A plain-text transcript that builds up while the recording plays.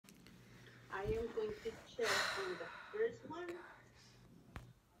I am going to check on the first one.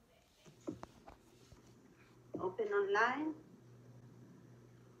 Open online.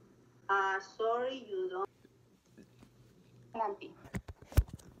 Sorry, you don't.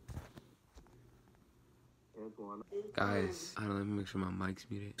 Guys, I don't know, let me make sure my mic's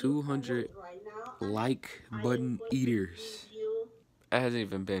muted. 200 like button eaters. It hasn't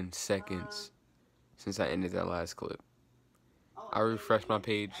even been seconds since I ended that last clip. I refreshed my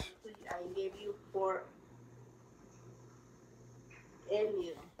page. I gave you 4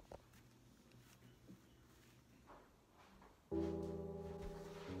 Elio.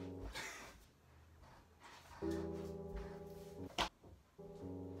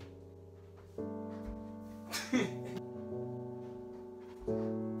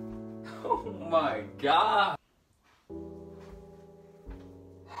 Oh my god!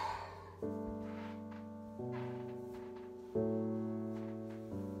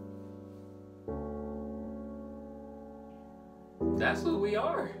 That's who we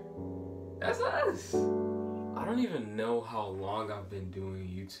are. That's us. I don't even know how long I've been doing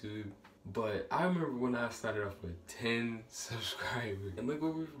YouTube, but I remember when I started off with 10 subscribers, and look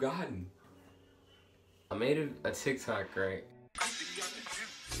what we've gotten. I made a TikTok, right?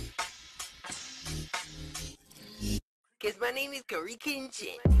 Cause my name is Curry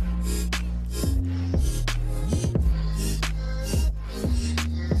Kinchin.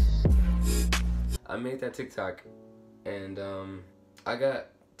 I made that TikTok, and I got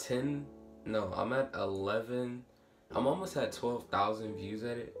 10, no, I'm at 11, I'm almost at 12,000 views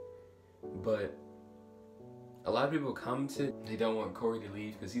at it, but a lot of people commented they don't want Corey to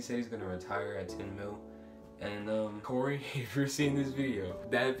leave because he said he's gonna retire at 10 mil. And Corey, if you're seeing this video,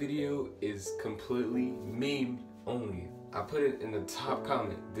 that video is completely meme only. I put it in the top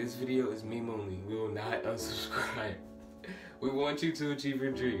comment. This video is meme only. We will not unsubscribe. We want you to achieve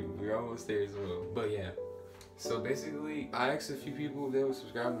your dream. We're almost there as well. But yeah. So basically, I asked a few people if they would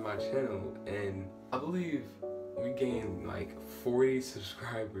subscribe to my channel, and I believe we gained like 40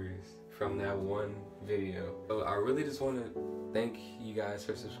 subscribers from that one video. So I really just want to thank you guys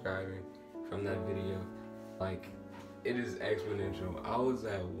for subscribing from that video. Like, it is exponential. I was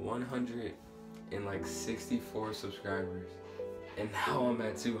at 164 subscribers, and now I'm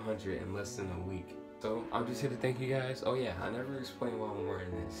at 200 in less than a week. So I'm just here to thank you guys. Oh yeah, I never explained why I'm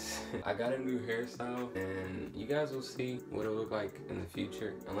wearing this. I got a new hairstyle, and you guys will see what it'll look like in the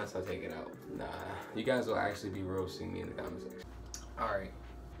future, unless I take it out. Nah, you guys will actually be roasting me in the comment section. Alright,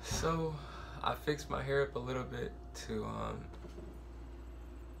 so I fixed my hair up a little bit to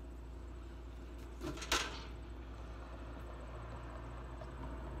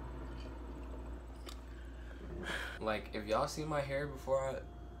like, if y'all see my hair before I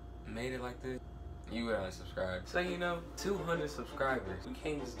made it like this, you would unsubscribe. So, you know, 200 subscribers. We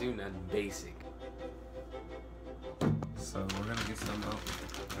can't just do nothing basic. So, we're gonna get some out.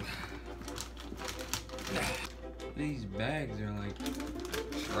 These bags are like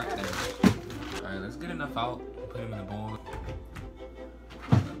trash. Alright, let's get enough out. Put them in a bowl.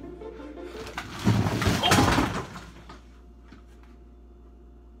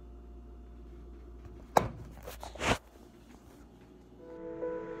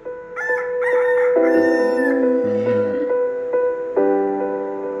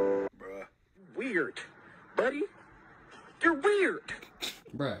 Buddy, you're weird.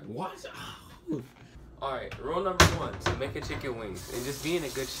 Bruh, what? Alright, rule number 1 to making chicken wings and just being a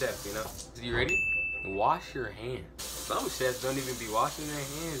good chef, you know? You ready? Wash your hands. Some chefs don't even be washing their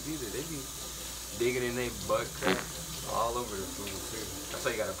hands either. They be digging in their butt crack all over the food too. That's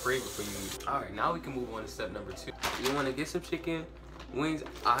why you gotta pray before you eat. Alright, now we can move on to step number 2. You wanna get some chicken wings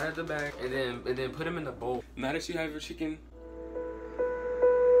out of the bag and then put them in the bowl. Now that you have your chicken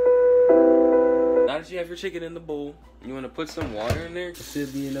in the bowl, you want to put some water in there. There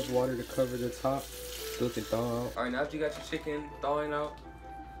should be enough water to cover the top so it can thaw out. Alright, now that you got your chicken thawing out,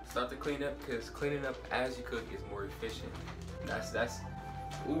 start to clean up, because cleaning up as you cook is more efficient. That's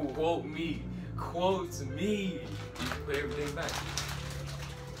ooh, quote me. You can put everything back.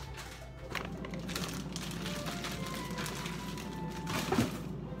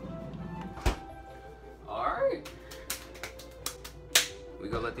 Alright. We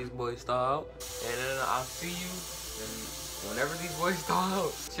gonna let these boys thaw out, and then I'll see you whenever these boys thaw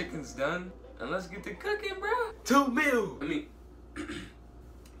out. Chicken's done, and let's get to cooking, bro. 2 mil.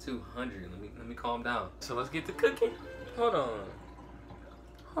 200. Let me calm down. So let's get to cooking. Hold on,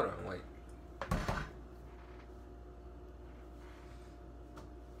 wait.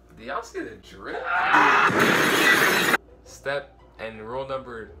 Do y'all see the drip? Step and rule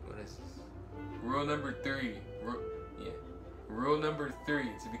number, what is this? Rule number 3. Rule number 3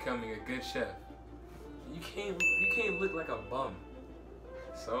 to becoming a good chef. You can't look like a bum.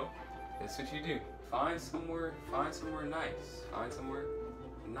 So, that's what you do. Find somewhere nice. Find somewhere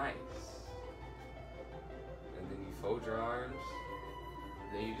nice. And then you fold your arms.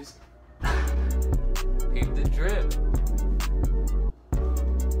 Then you just peep the drip.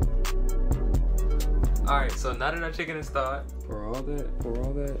 Alright, so now that our chicken is thawed, pour all that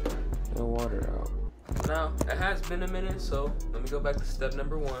water out. Now, it has been a minute, so let me go back to step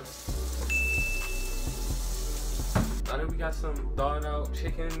number 1. Now that we got some thawed out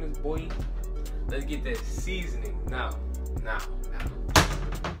chicken in this boy, let's get that seasoning. Now.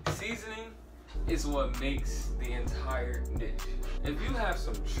 Seasoning is what makes the entire dish. If you have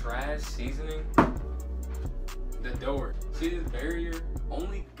some trash seasoning, the door. See this barrier?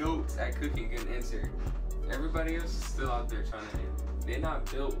 Only goats at cooking can enter. Everybody else is still out there trying to enter. They're not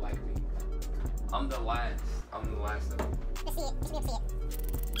built like me. I'm the last of them. Let's see it. Let's see it.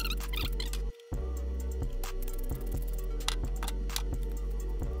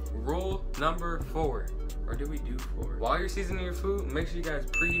 Rule number 4. Or did we do 4? While you're seasoning your food, make sure you guys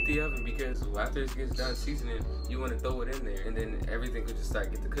preheat the oven, because after it gets done seasoning, you want to throw it in there, and then everything could just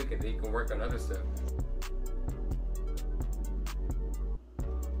start get to cooking. Then you can work on other stuff.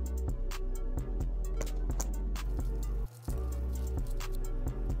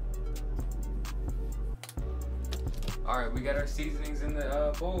 Alright, we got our seasonings in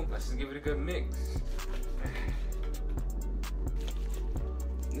the bowl. Let's just give it a good mix.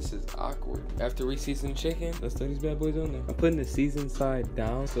 This is awkward. After we season chicken, let's throw these bad boys on there. I'm putting the seasoned side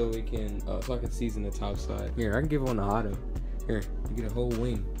down so we can, so I can season the top side. Here, I can give one a hotto. Here, you get a whole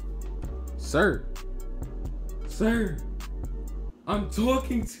wing. Sir, I'm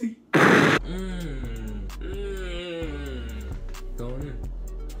talking to you. Going in.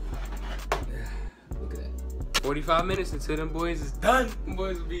 Look at that. 45 minutes until them boys is done. Them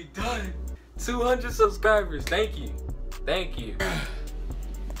boys will be done. 200 subscribers. Thank you.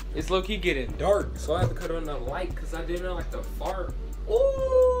 It's low-key getting dark, so I have to cut on the light because I didn't like the fart.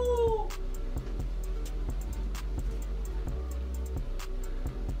 Ooh!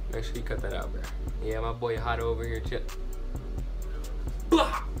 Make sure you cut that out, bro. Yeah, my boy Hot over here, Chip.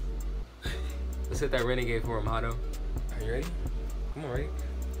 Blah! Let's hit that renegade for him, Hotto. Are you ready? Come on, ready?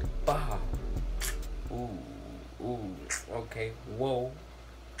 Bah! Ooh, okay, whoa.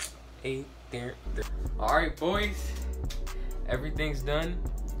 Hey, there. Alright, boys. Everything's done.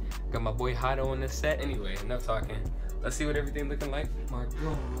 Got my boy Hotto on the set. Anyway, enough talking. Let's see what everything looking like. My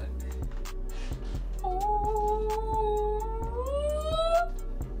God. Oh.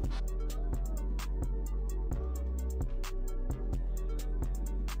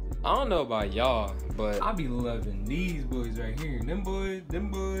 I don't know about y'all, but I be loving these boys right here. Them boys. Them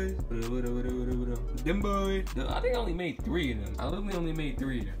boys. I think I only made 3 of them. I literally only made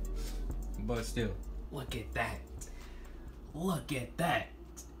 3 of them. But still, look at that. Look at that.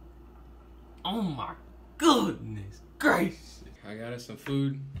 Oh my goodness gracious. I got us some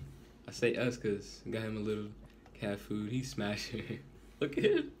food. I say us because I got him a little cat food. He's smashing. Look at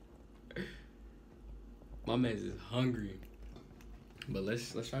him. My man's is hungry. But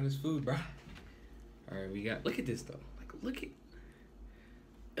let's try this food, bro. Alright, we got, look at this though. Like, look at,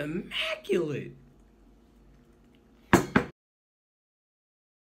 immaculate.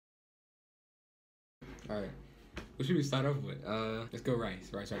 Alright. What should we start off with? Let's go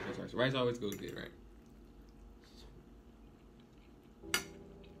rice. Rice always goes good, right?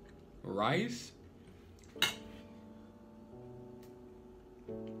 Rice?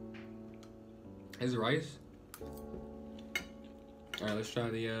 Is it rice? Alright, let's try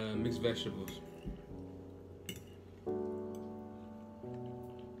the mixed vegetables.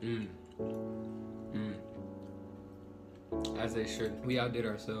 As they should. We outdid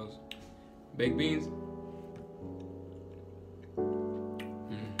ourselves. Baked beans?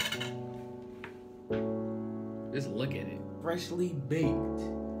 Just look at it. Freshly baked.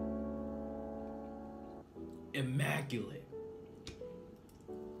 Immaculate.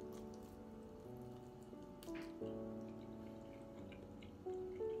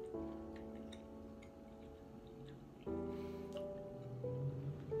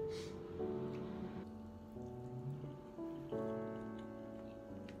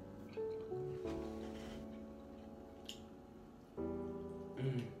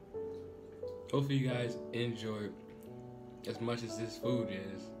 Hopefully you guys enjoyed as much as this food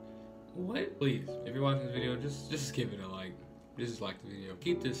is. What? Please, if you're watching this video, just give it a like. Just like the video.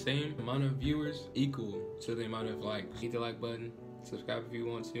 Keep the same amount of viewers equal to the amount of likes. Hit the like button. Subscribe if you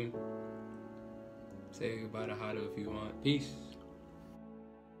want to. Say goodbye to Hotto if you want. Peace.